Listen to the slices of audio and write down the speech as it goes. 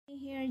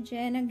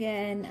Jen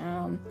again.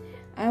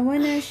 I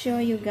wanna show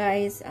you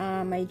guys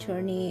my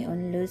journey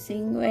on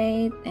losing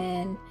weight,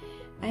 and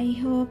I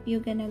hope you're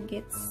gonna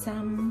get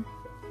some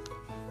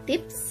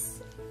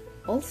tips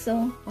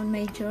also on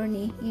my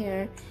journey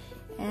here.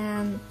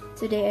 And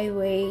today I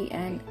weigh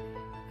and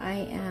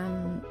I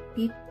am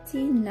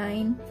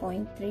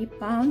 59.3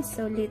 pounds.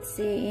 So let's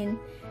see in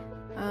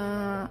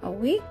a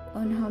week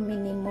on how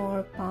many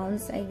more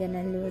pounds I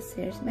gonna lose.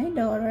 Here's my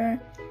daughter.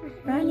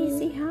 Ronnie,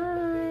 say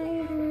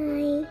hi.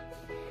 Hi.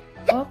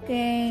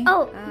 Okay.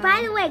 Oh,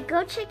 by the way,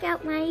 go check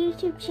out my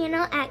YouTube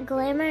channel at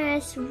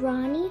Glamorous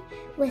Ronnie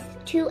with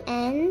 2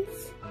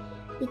 N's,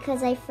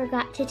 because I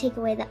forgot to take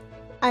away the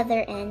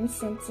other N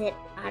since it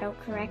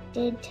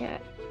auto-corrected to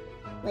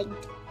like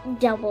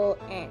double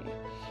N.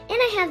 And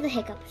I have the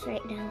hiccups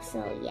right now,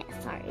 so yeah,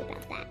 sorry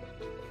about that.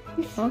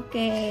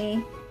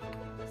 Okay.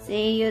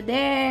 See you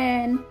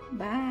then.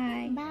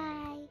 Bye. Bye.